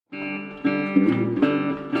Welcome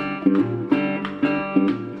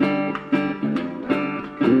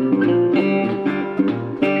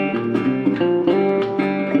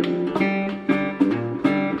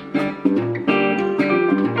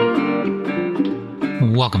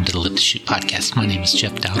to the Live to Shoot podcast. My name is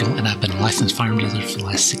Jeff Dowdle, and I've been a licensed firearm dealer for the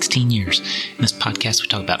last 16 years. In this podcast, we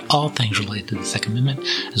talk about all things related to the Second Amendment,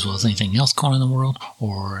 as well as anything else going on in the world,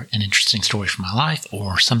 or an interesting story from my life,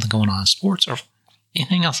 or something going on in sports, or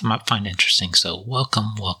anything else I might find interesting. So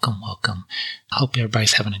welcome. I hope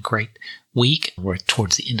everybody's having a great week. We're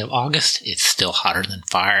towards the end of August. It's still hotter than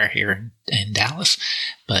fire here in Dallas,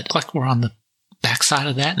 but like we're on the backside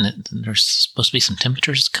of that, and there's supposed to be some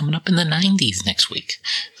temperatures coming up in the 90s next week.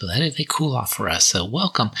 So that is a cool off for us. So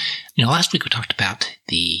welcome. Last week we talked about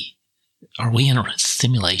are we in a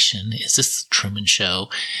simulation? Is this the Truman Show?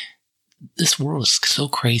 This world is so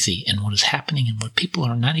crazy, and what is happening and what people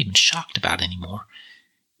are not even shocked about anymore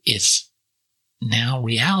is now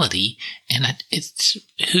reality. And it's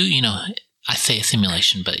I say a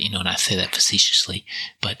simulation, but and I say that facetiously,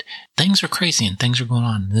 but things are crazy and things are going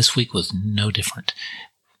on. This week was no different.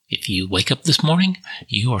 If you wake up this morning,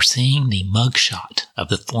 you are seeing the mugshot of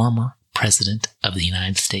the former president of the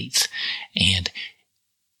United States. And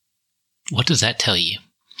what does that tell you?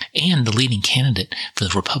 And the leading candidate for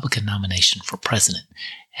the Republican nomination for president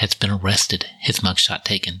has been arrested, his mugshot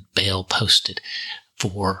taken, bail posted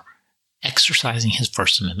for exercising his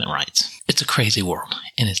First Amendment rights. It's a crazy world,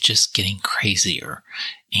 and it's just getting crazier.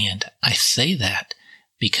 And I say that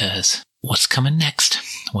because what's coming next?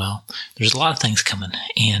 Well, there's a lot of things coming.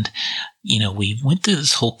 And, we went through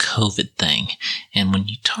this whole COVID thing. And when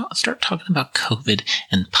you start talking about COVID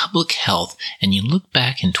and public health, and you look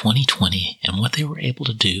back in 2020 and what they were able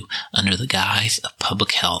to do under the guise of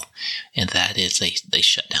public health, and that is they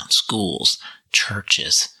shut down schools,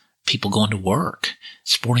 churches, people going to work,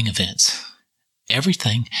 sporting events,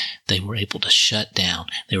 everything they were able to shut down.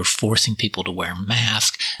 They were forcing people to wear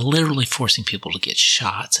masks, literally forcing people to get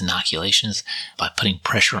shots, inoculations, by putting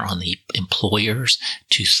pressure on the employers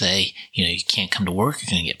to say, you can't come to work,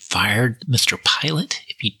 you're going to get fired, Mr. Pilot,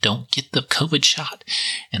 if you don't get the COVID shot.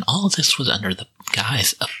 And all of this was under the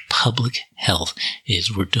guise of public health.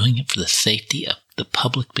 We're doing it for the safety of the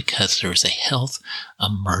public because there's a health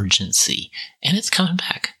emergency, and it's coming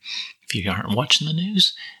back. If you aren't watching the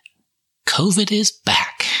news, COVID is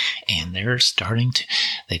back, and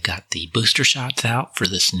they've got the booster shots out for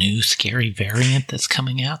this new scary variant that's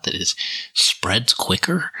coming out that spreads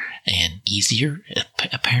quicker and easier,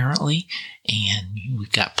 apparently. And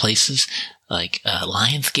we've got places like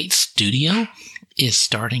Lionsgate Studio is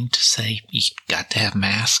starting to say you've got to have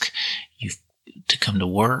masks to come to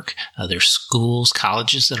work. There's schools,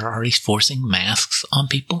 colleges that are already forcing masks on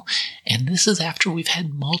people. And this is after we've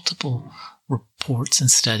had multiple reports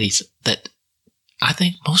and studies that I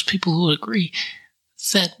think most people would agree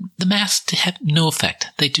said the masks have no effect.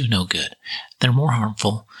 They do no good. They're more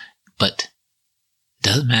harmful, but it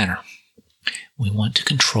doesn't matter. We want to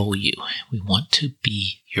control you. We want to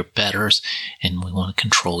be your betters, and we want to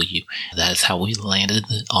control you. That is how we landed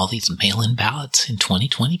all these mail-in ballots in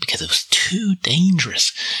 2020, because it was too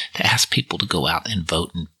dangerous to ask people to go out and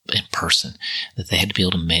vote in person, that they had to be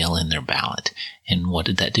able to mail in their ballot. And what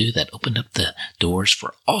did that do? That opened up the doors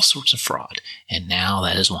for all sorts of fraud. And now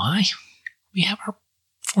that is why we have our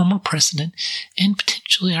former president and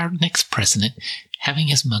potentially our next president having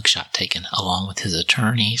his mugshot taken, along with his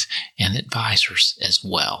attorneys and advisors as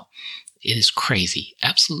well. It is crazy,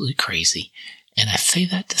 absolutely crazy. And I say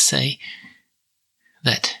that to say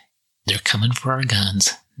that they're coming for our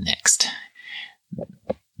guns next.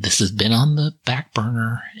 This has been on the back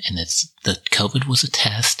burner, and the COVID was a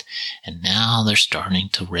test, and now they're starting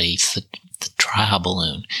to raise the trial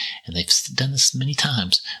balloon. And they've done this many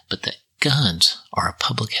times, but the guns are a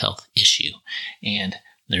public health issue. And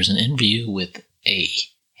there's an interview with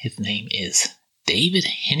his name is David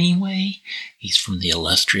Henningway. He's from the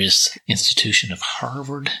illustrious institution of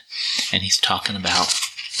Harvard, and he's talking about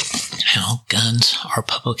how guns are a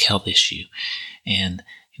public health issue. And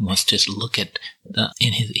he wants to look at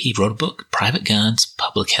he wrote a book, Private Guns,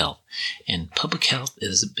 Public Health. And public health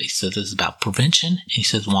is about prevention. And he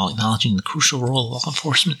says, while acknowledging the crucial role of law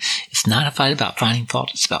enforcement, it's not a fight about finding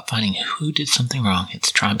fault. It's about finding who did something wrong. It's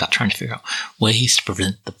about trying to figure out ways to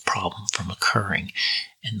prevent the problem from occurring.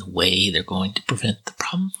 And the way they're going to prevent the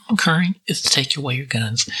problem from occurring is to take away your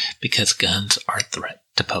guns, because guns are a threat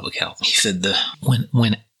to public health. He said when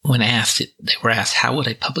they were asked, how would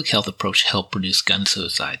a public health approach help reduce gun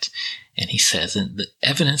suicides? And he says, and the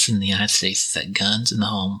evidence in the United States is that guns in the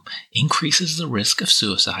home increases the risk of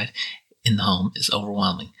suicide in the home is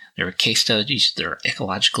overwhelming. There are case studies, there are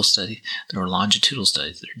ecological studies, there are longitudinal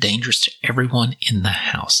studies. They're dangerous to everyone in the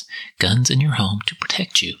house. Guns in your home to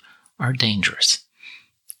protect you are dangerous.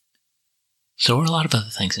 So are a lot of other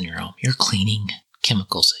things in your home. Your cleaning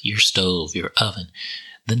chemicals, your stove, your oven,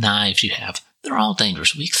 the knives you have, they're all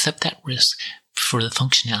dangerous. We accept that risk for the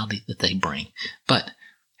functionality that they bring. But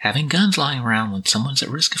having guns lying around when someone's at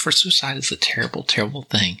risk for suicide is a terrible, terrible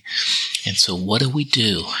thing. And so what do we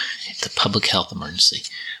do at the public health emergency?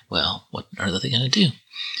 Well, what are they going to do?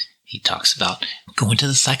 He talks about going to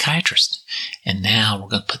the psychiatrist. And now we're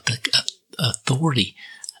going to put the authority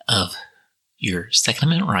of your Second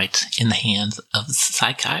Amendment rights in the hands of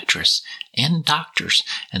psychiatrists and doctors.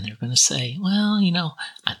 And they're going to say, well,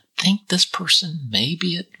 I think this person may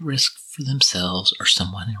be at risk for themselves or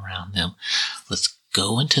someone around them. Let's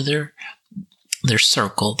go into their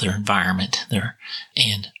circle, their environment,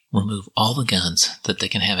 and remove all the guns that they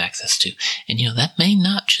can have access to. And that may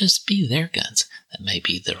not just be their guns. That may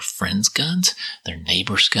be their friends' guns, their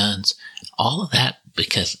neighbors' guns, all of that,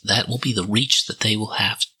 because that will be the reach that they will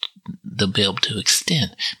have to be able to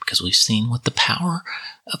extend, because we've seen what the power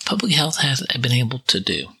of public health has been able to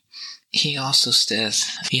do. He also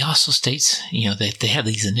states, that they have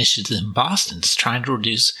these initiatives in Boston trying to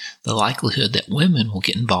reduce the likelihood that women will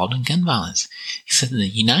get involved in gun violence. He said in the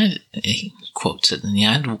United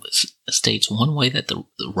States, one way that the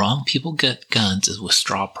wrong people get guns is with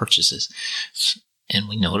straw purchases. And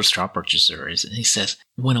we know what a straw purchaser is. And he says,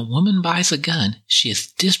 when a woman buys a gun, she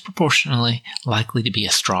is disproportionately likely to be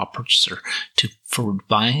a straw purchaser for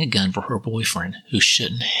buying a gun for her boyfriend who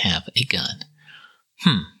shouldn't have a gun.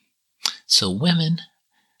 So women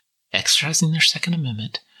exercising their Second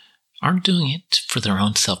Amendment aren't doing it for their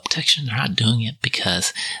own self-protection. They're not doing it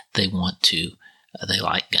because they want to, they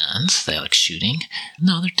like guns, they like shooting.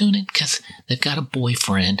 No, they're doing it because they've got a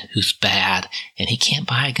boyfriend who's bad and he can't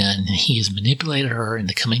buy a gun, and he has manipulated her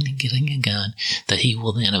into coming and getting a gun that he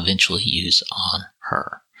will then eventually use on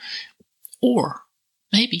her. Or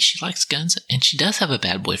maybe she likes guns and she does have a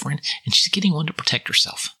bad boyfriend and she's getting one to protect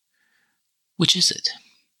herself. Which is it?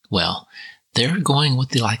 Well, they're going with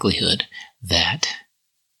the likelihood that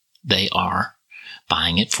they are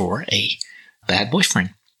buying it for a bad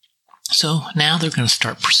boyfriend. So now they're going to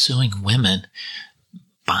start pursuing women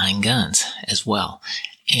buying guns as well.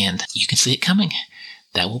 And you can see it coming.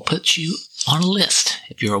 That will put you on a list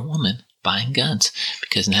if you're a woman buying guns,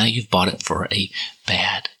 because now you've bought it for a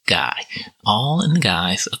bad guy. All in the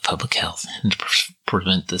guise of public health and to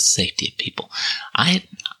prevent the safety of people.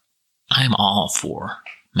 I'm all for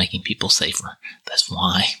making people safer. That's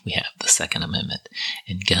why we have the Second Amendment.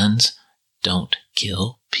 And guns don't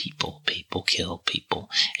kill people. People kill people.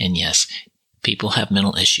 And yes, people have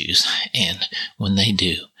mental issues. And when they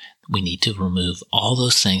do, we need to remove all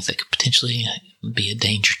those things that could potentially be a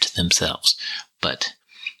danger to themselves. But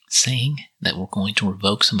saying that we're going to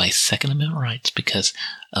revoke somebody's Second Amendment rights because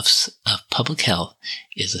of public health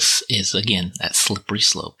is again, that slippery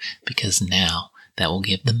slope. Because now that will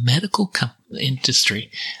give the medical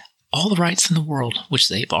industry all the rights in the world, which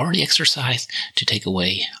they've already exercised, to take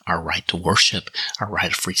away our right to worship, our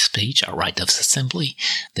right of free speech, our right of assembly.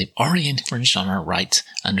 They've already infringed on our rights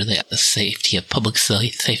under the safety of public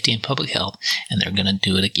safety and public health, and they're going to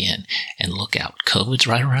do it again. And look out, COVID's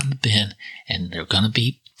right around the bend, and they're going to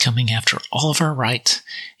be coming after all of our rights,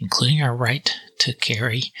 including our right to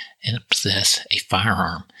carry and possess a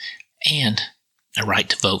firearm, and a right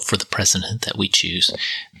to vote for the president that we choose.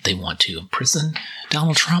 They want to imprison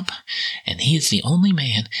Donald Trump, and he is the only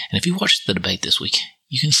man, and if you watch the debate this week,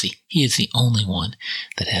 you can see he is the only one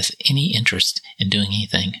that has any interest in doing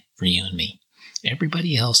anything for you and me.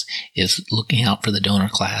 Everybody else is looking out for the donor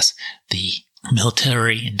class, the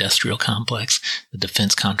military industrial complex, the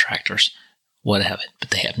defense contractors, what have it,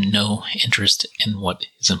 but they have no interest in what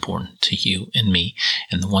is important to you and me.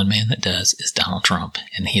 And the one man that does is Donald Trump,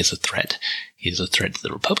 and he is a threat. He is a threat to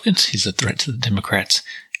the Republicans. He's a threat to the Democrats,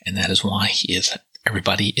 and that is why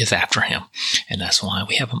everybody is after him. And that's why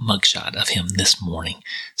we have a mugshot of him this morning.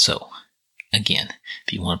 So again,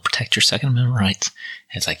 if you want to protect your Second Amendment rights,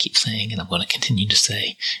 as I keep saying, and I'm going to continue to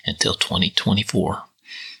say until 2024,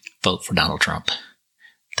 vote for Donald Trump.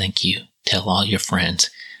 Thank you. Tell all your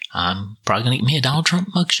friends. I'm probably going to get me a Donald Trump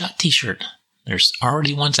mugshot t-shirt. There's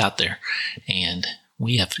already ones out there, and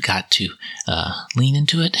we have got to lean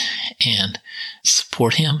into it and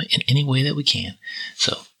support him in any way that we can.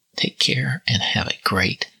 So take care and have a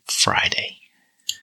great Friday.